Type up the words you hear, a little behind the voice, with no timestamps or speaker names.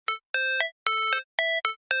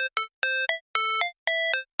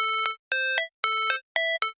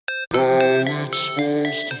it's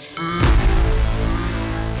supposed to feel.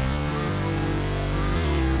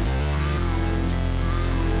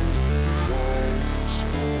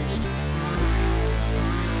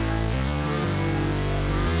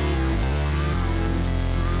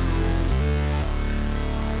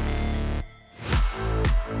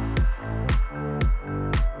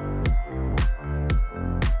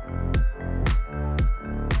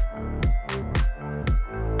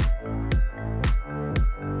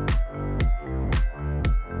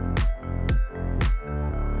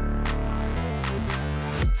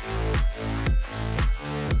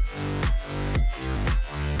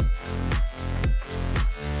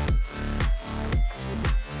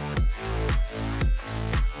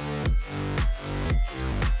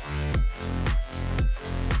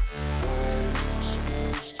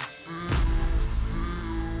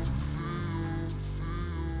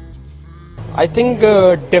 I think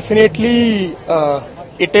definitely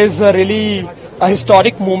it is really a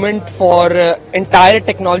historic moment for entire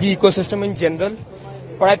technology ecosystem in general.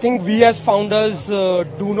 But I think we as founders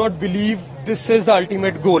do not believe this is the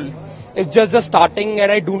ultimate goal. It's just the starting,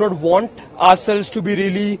 and I do not want ourselves to be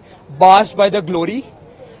really basked by the glory.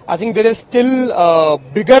 I think there is still a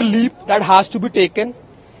bigger leap that has to be taken.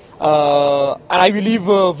 And I believe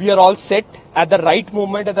we are all set at the right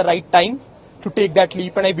moment, at the right time to take that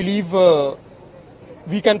leap. And I believe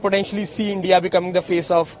we can potentially see India becoming the face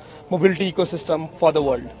of mobility ecosystem for the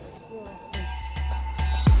world.